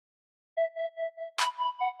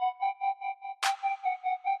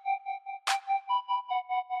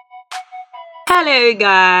Hello,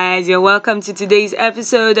 guys. You're welcome to today's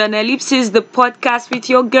episode on Ellipsis, the podcast with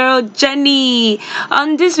your girl Jenny.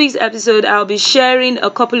 On this week's episode, I'll be sharing a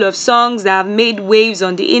couple of songs that have made waves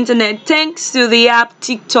on the internet thanks to the app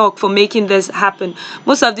TikTok for making this happen.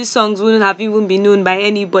 Most of these songs wouldn't have even been known by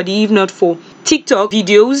anybody if not for TikTok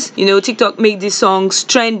videos. TikTok made these songs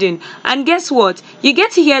trending. And guess what? You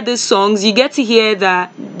get to hear these songs, you get to hear the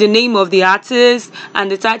name of the artist and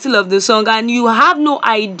the title of the song, and you have no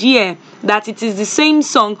idea that it is the same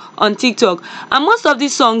song on TikTok. And most of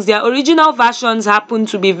these songs, their original versions happen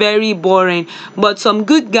to be very boring, but some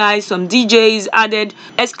good guys, some DJs added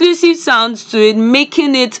exclusive sounds to it,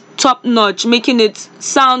 making it top notch, making it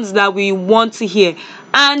sounds that we want to hear.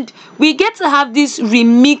 And we get to have these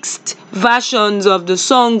remixed versions of the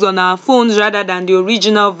songs on our phones rather than the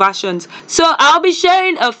original versions. So I'll be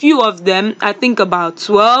sharing a few of them, I think about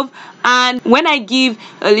 12. And when I give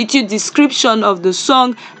a little description of the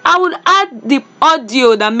song, I would add the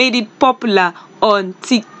audio that made it popular on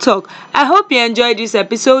TikTok. I hope you enjoyed this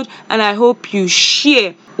episode and I hope you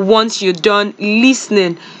share once you're done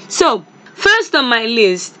listening. So, first on my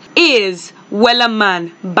list is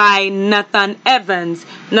Wellerman by Nathan Evans.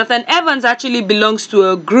 Nathan Evans actually belongs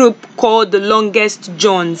to a group called the Longest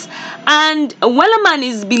Johns, and Wellerman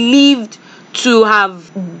is believed to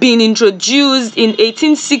have been introduced in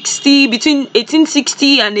 1860, between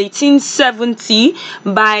 1860 and 1870,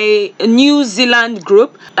 by a New Zealand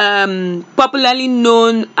group, popularly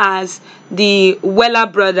known as the Weller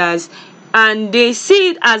Brothers. And they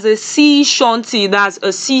see it as a sea shanty, that's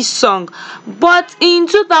a sea song. But in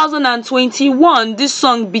 2021, this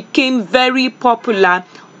song became very popular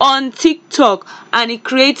on TikTok and it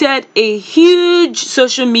created a huge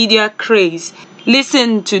social media craze.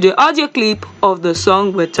 Listen to the audio clip of the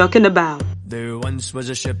song we're talking about. There once was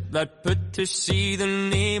a ship that put to sea. The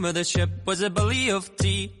name of the ship was a Billy of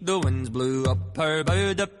Tea. The winds blew up her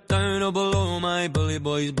bow, up down, oh below my bully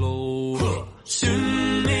boys blow.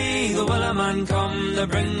 Soon may the Wellerman come to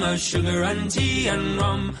bring us sugar and tea and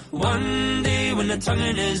rum. One day when the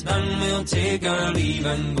tonguing is done, we'll take our leave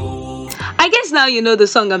and go. I guess now you know the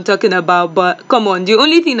song I'm talking about, but come on, the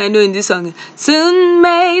only thing I know in this song is soon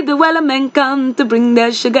may the Wellerman come to bring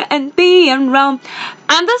their sugar and tea and rum.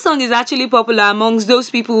 And this song is actually popular amongst those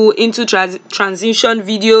people into transition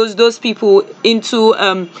videos, those people into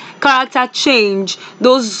character change,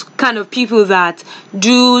 those kind of people that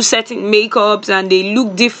do certain makeups and they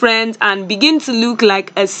look different and begin to look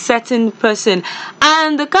like a certain person.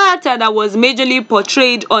 And the character that was majorly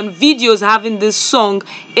portrayed on videos having this song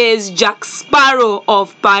is Jack Sparrow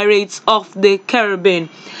of Pirates of the Caribbean.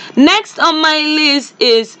 Next on my list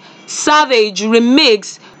is Savage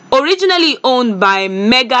Remix, originally owned by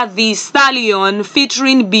Mega Thee Stallion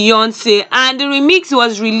featuring Beyonce, and the remix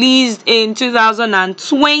was released in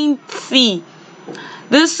 2020.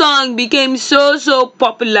 This song became so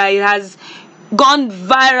popular. It has gone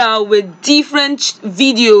viral with different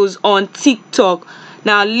videos on TikTok.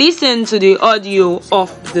 Now listen to the audio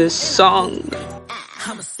of the song.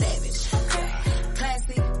 I'm a savage,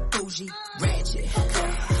 classy, bougie, ratchet,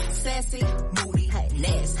 sassy, moody,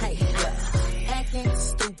 nasty, acting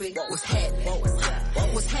stupid. What's happening?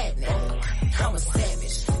 What's happening? I'm a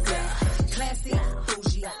savage, classy,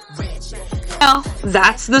 bougie, ratchet. Well,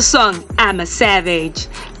 that's the song. I'm a savage.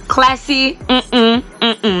 Classy, I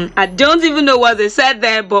don't even know what they said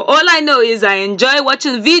there, but all I know is I enjoy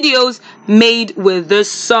watching videos made with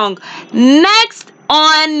this song. Next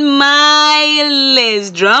on my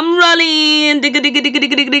list, drum rolling,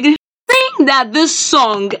 saying that this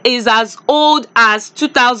song is as old as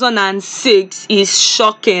 2006 is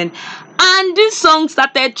shocking. And this song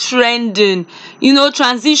started trending,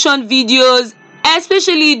 transition videos,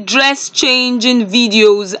 especially dress changing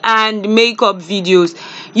videos and makeup videos.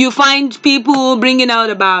 You find people bringing out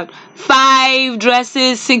about 5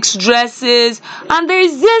 dresses, 6 dresses, and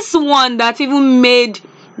there's this one that even made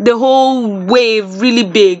the whole wave really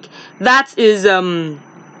big. That is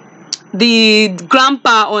the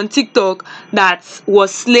grandpa on TikTok that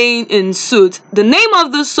was slaying in suit. The name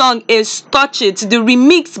of the song is Touch It, the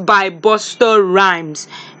remix by Busta Rhymes.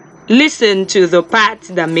 Listen to the part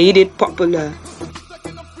that made it popular.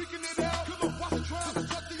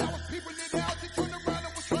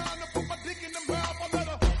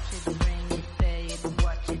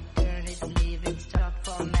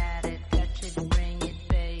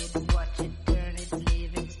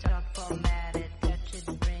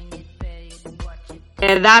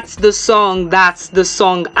 That's the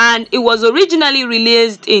song, and it was originally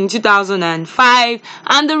released in 2005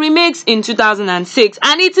 and the remix in 2006,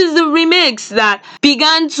 and it is the remix that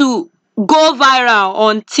began to go viral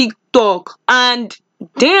on TikTok, and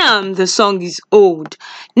Damn, the song is old.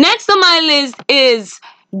 Next on my list is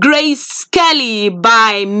Grace Kelly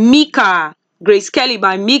by Mika. Grace Kelly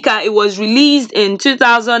by Mika. It was released in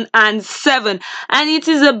 2007 and it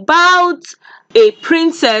is about a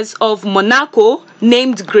princess of Monaco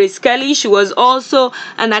named Grace Kelly. She was also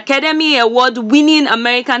an Academy Award winning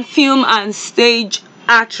American film and stage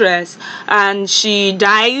actress, and she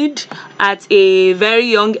died at a very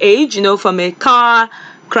young age, from a car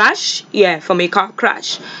crash. Yeah, from a car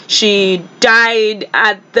crash. She died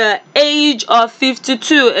at the age of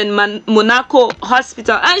 52 in Monaco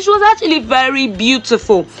hospital, and she was actually very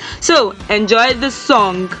beautiful. So enjoy the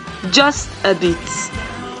song just a bit.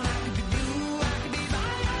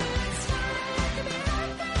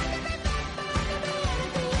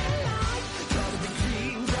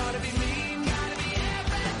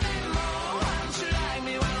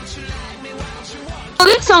 So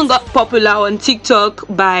this song got popular on TikTok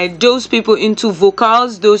by those people into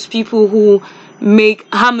vocals, those people who make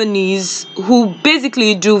harmonies, who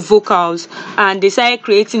basically do vocals, and they started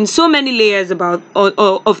creating so many layers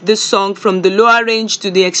of this song, from the lower range to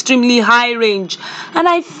the extremely high range, and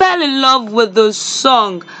I fell in love with the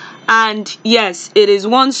song. And yes, it is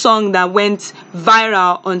one song that went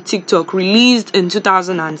viral on TikTok, released in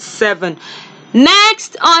 2007.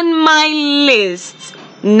 Next on my list,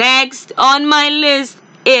 next on my list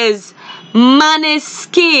is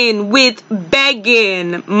Maneskin with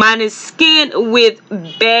Begging. Maneskin with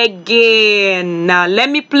Begging. Now, let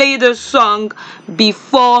me play the song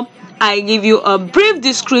before I give you a brief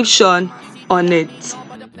description on it.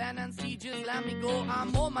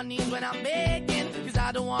 I'm on my knees when I'm begging, 'cause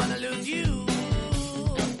I don't wanna lose you.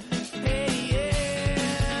 Hey,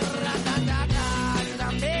 yeah. Ra-da-da-da, 'cause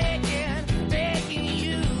I'm begging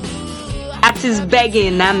you. That is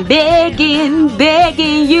begging. I'm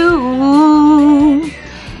begging you.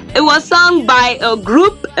 It was sung by a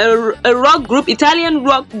group, a rock group, Italian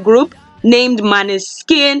rock group named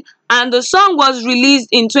Maneskin, and the song was released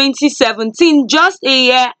in 2017, just a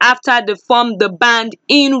year after they formed the band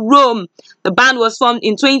in Rome. The band was formed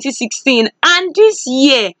in 2016, and this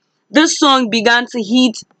year, this song began to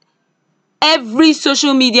hit every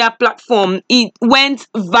social media platform. It went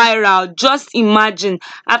viral. Just imagine,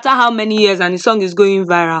 after how many years, and the song is going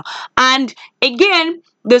viral. And again,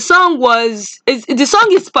 the song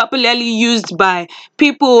is popularly used by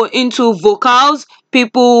people into vocals,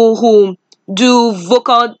 people who do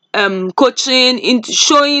vocal coaching, into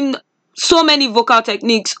showing so many vocal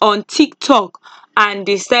techniques on TikTok, and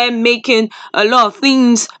they started making a lot of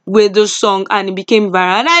things with the song, and it became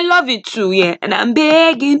viral, and I love it too. Yeah, and I'm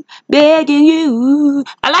begging you.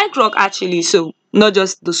 I like rock actually, so not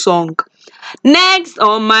just the song. Next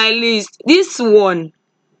on my list, this one,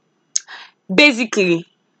 basically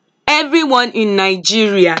everyone in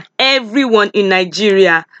Nigeria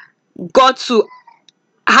got to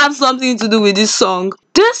have something to do with this song.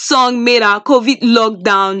 This song made our COVID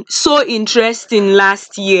lockdown so interesting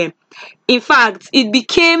last year. In fact, it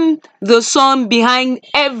became the song behind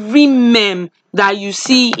every meme that you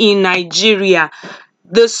see in Nigeria.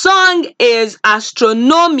 The song is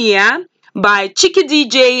Astronomia by Chiki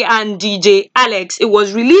DJ and DJ Alex. It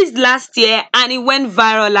was released last year and it went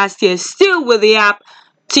viral last year, still with the app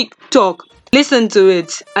TikTok. Listen to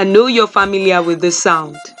it. I know you're familiar with the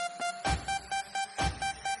sound.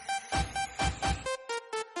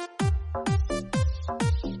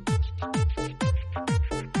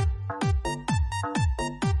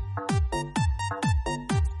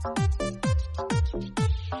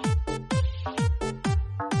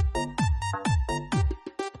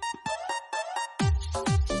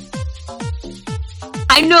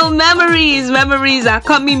 I know memories are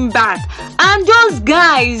coming back. And those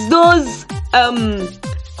guys, those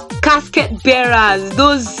casket bearers,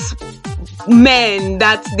 those men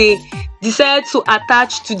that they decided to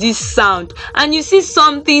attach to this sound, and you see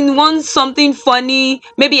something funny,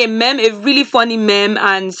 maybe a meme, a really funny meme,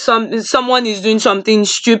 and someone is doing something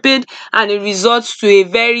stupid and it results to a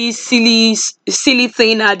very silly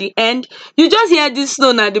thing at the end. You just hear this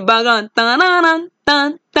tone at the background, tan,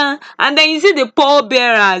 tan, tan, and then you see the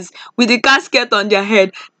pallbearers with the casket on their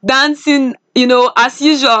head dancing, as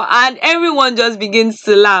usual, and everyone just begins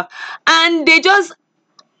to laugh, and they just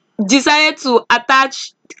decided to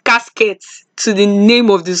attach caskets to the name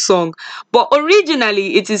of the song. But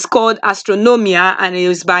originally it is called Astronomia and it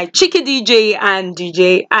was by Chiki DJ and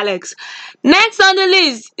DJ Alex. Next on the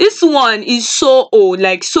list, this one is so old,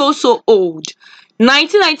 like so old.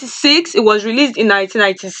 1996, it was released in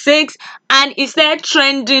 1996 and it started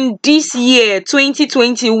trending this year,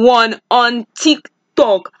 2021, on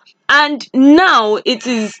TikTok. And now it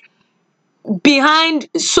is behind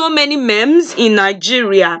so many memes in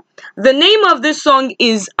Nigeria. The name of this song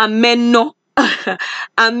is Ameno.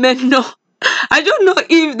 Ameno. I don't know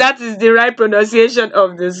if that is the right pronunciation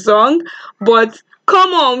of the song, but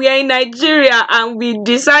come on, we are in Nigeria and we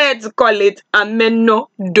decided to call it Ameno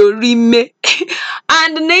Dorime.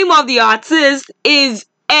 And the name of the artist is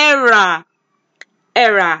Era.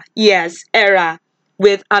 Era, yes, Era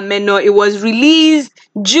with Ameno. It was released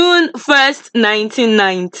June 1st,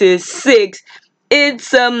 1996.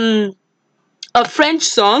 It's a French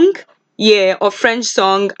song. Yeah, a French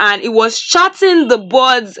song, and it was charting the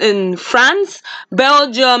boards in France,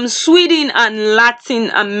 Belgium, Sweden, and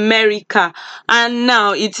Latin America. And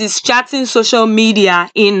now it is charting social media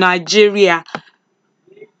in Nigeria,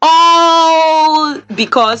 all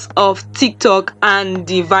because of TikTok and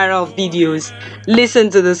the viral videos.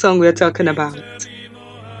 Listen to the song we're talking about.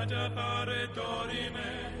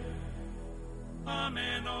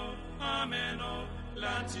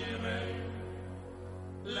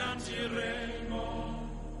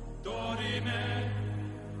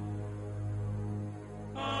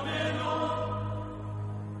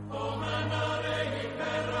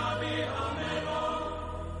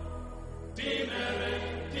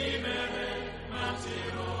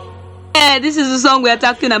 Yeah, this is the song we're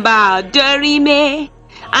talking about, Dorime.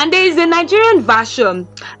 And there is a Nigerian version.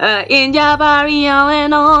 In Jabario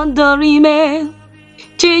and on Dorime.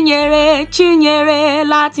 Chinyere, Chinyere,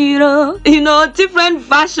 Latiro. Different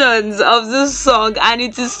versions of this song, and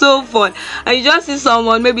it is so fun. And you just see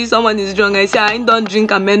someone, maybe someone is drunk, and say, I don't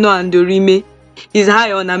drink Ameno and Dorime. He's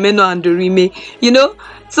high on Ameno and Dorime.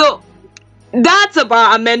 So that's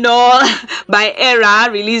about Ameno by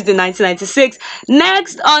Era, released in 1996.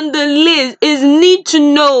 Next on the list is Need to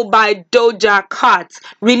Know by Doja Cat,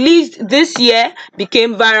 released this year,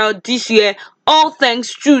 became viral this year, all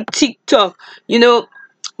thanks to TikTok.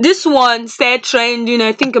 This one started trending,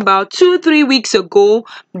 I think about 2-3 weeks ago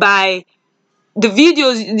by the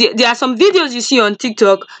videos. There are some videos you see on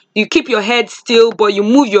TikTok. You keep your head still, but you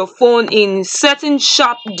move your phone in certain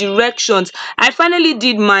sharp directions. I finally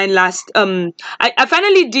did mine last. I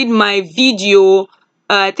finally did my video.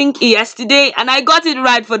 I think yesterday, and I got it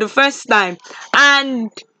right for the first time.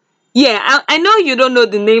 And yeah, I know you don't know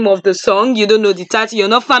the name of the song. You don't know the title. You're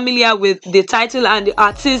not familiar with the title and the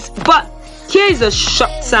artist. But here is a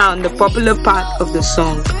short sound, the popular part of the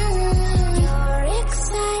song.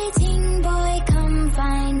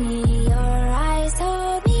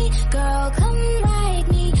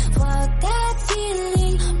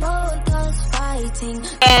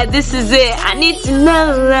 Yeah, this is it. I need to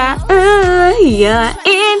know that you're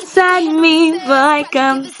inside me, boy,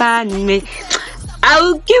 come find me. I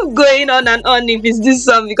will keep going on and on if it's this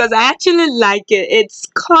song because I actually like it. It's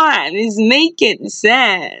calm. It's making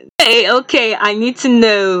sense. Okay, I Need to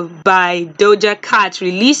Know by Doja Cat,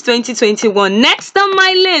 released 2021. Next on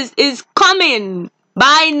my list is Coming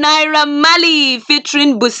by Naira Marley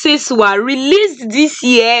featuring Busiswa, released this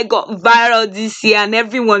year, got viral this year, and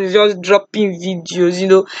everyone is just dropping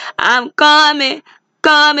videos. I'm coming,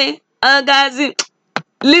 Agazi.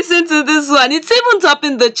 Listen to this one. It's even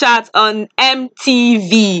topping the charts on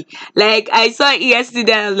MTV. Like, I saw it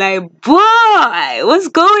yesterday. I was like, boy, what's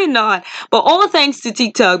going on? But all thanks to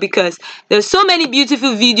TikTok, because there's so many beautiful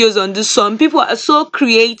videos on this song. People are so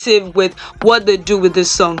creative with what they do with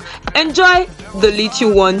this song. Enjoy the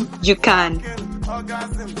little one you can.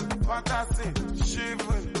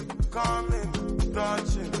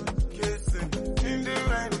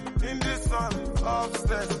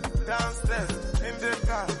 Downstairs, in the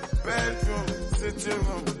car, bedroom, sitting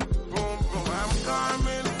room, boom, boom. I'm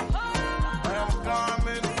coming, I am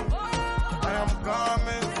coming, I am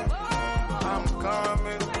coming, I'm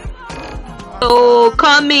coming. Oh,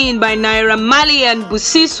 Coming by Naira Marley and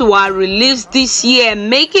Busiswa, released this year,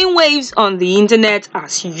 making waves on the internet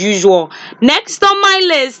as usual. Next on my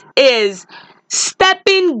list is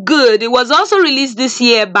Stepping Good. It was also released this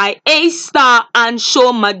year by A-Star and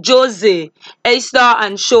Show Majoze. A-Star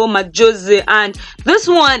and Show Majoze. And this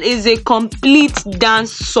one is a complete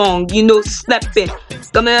dance song. Stepping.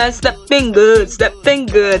 Come on, stepping good, stepping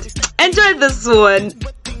good. Enjoy this one.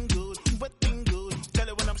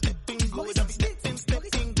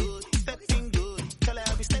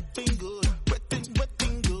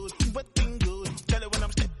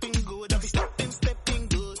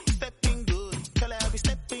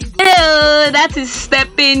 That is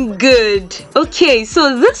Stepping Good. Okay,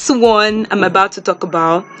 so this one I'm about to talk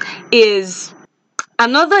about is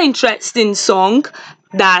another interesting song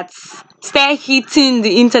that's started hitting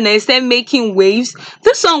the internet, started making waves.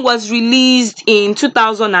 This song was released in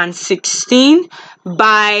 2016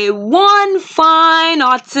 by one fine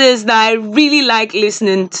artist that I really like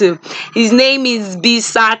listening to. His name is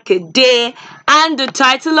Bisa Kede, and the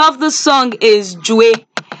title of the song is Jue.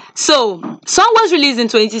 So, song was released in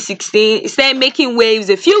 2016. It started making waves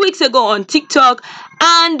a few weeks ago on TikTok,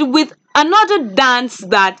 and with another dance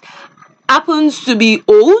that happens to be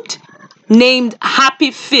old, named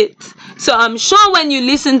Happy Fit. So I'm sure when you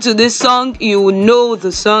listen to this song, you will know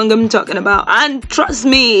the song I'm talking about. And trust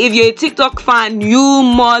me, if you're a TikTok fan, you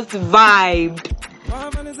must vibe.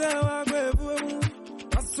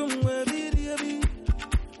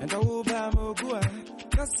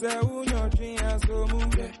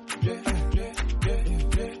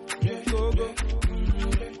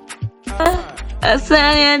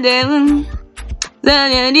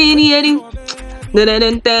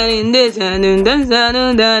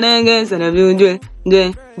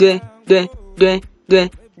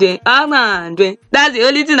 That's the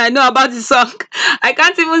only thing I know about the song. I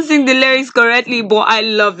can't even sing the lyrics correctly, but I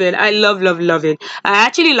love it. I love it. I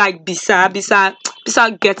actually like Bisa.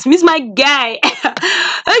 Bisa gets me. He's my guy.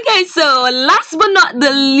 Okay, so last but not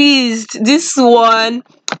the least, this one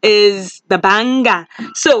is the banger.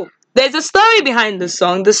 So there's a story behind the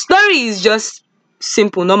song. The story is just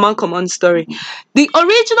simple, normal, common story. The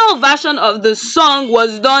original version of the song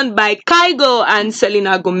was done by Kygo and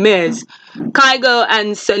Selena Gomez. Kygo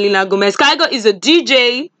is a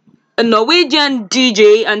DJ, a Norwegian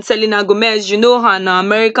DJ, and Selena Gomez, you know her, an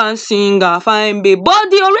American singer, fine babe.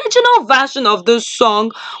 But the original version of the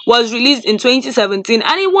song was released in 2017,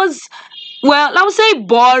 and it was, well, I would say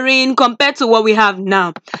boring compared to what we have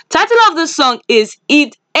now. Title of the song is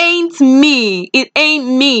It Ain't Me. It Ain't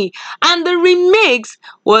Me. And the remix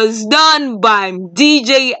was done by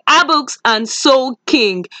DJ Abux and Soul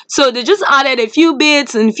King. So they just added a few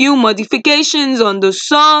bits and few modifications on the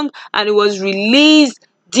song, and it was released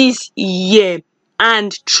this year.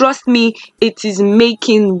 And trust me, it is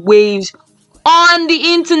making waves on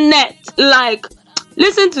the internet. Like,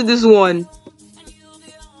 listen to this one.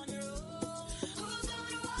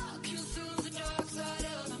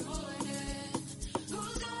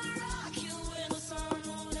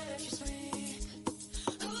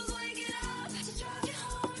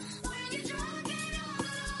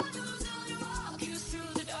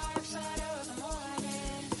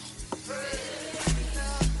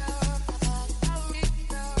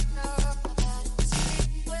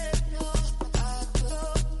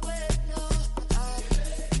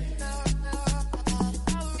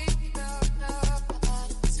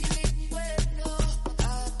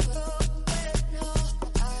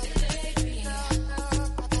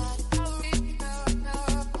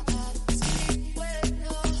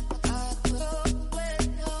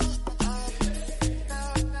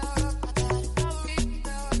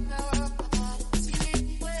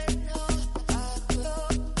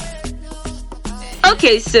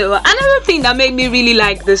 Okay, so another thing that made me really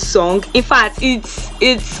like this song, in fact, it's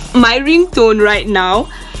my ringtone right now.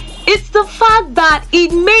 It's the fact that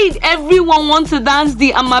it made everyone want to dance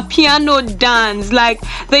the Amapiano dance. Like,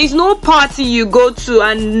 there is no party you go to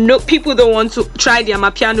and no people don't want to try the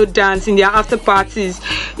Amapiano dance in their after parties.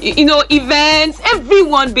 You know, events,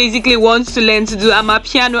 everyone basically wants to learn to do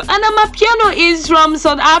Amapiano. And Amapiano is from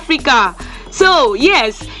South Africa. So,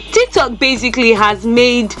 yes, TikTok basically has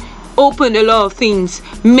made open a lot of things,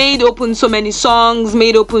 made open so many songs,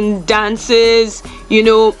 made open dances, you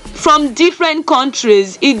know, from different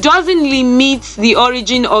countries. It doesn't limit the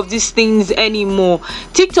origin of these things anymore.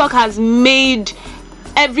 TikTok has made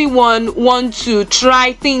everyone want to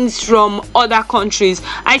try things from other countries.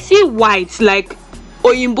 I see whites like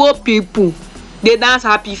Oyinbo people, they dance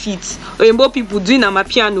Happy Feet. Oyinbo people doing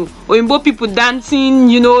Amapiano. Oyinbo people dancing,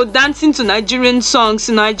 you know, dancing to Nigerian songs,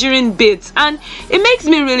 to Nigerian beats. And it makes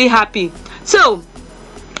me really happy. So,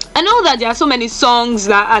 I know that there are so many songs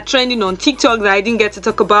that are trending on TikTok that I didn't get to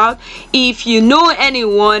talk about. If you know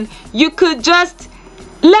anyone, you could just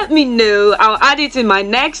let me know. I'll add it in my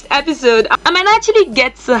next episode. I might actually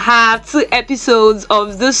get to have 2 episodes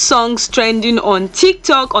of the songs trending on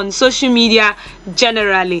TikTok, on social media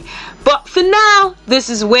generally. But for now, this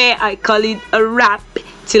is where I call it a wrap.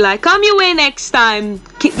 Till I come your way next time,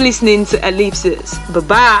 keep listening to Ellipsis. Bye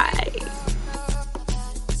bye.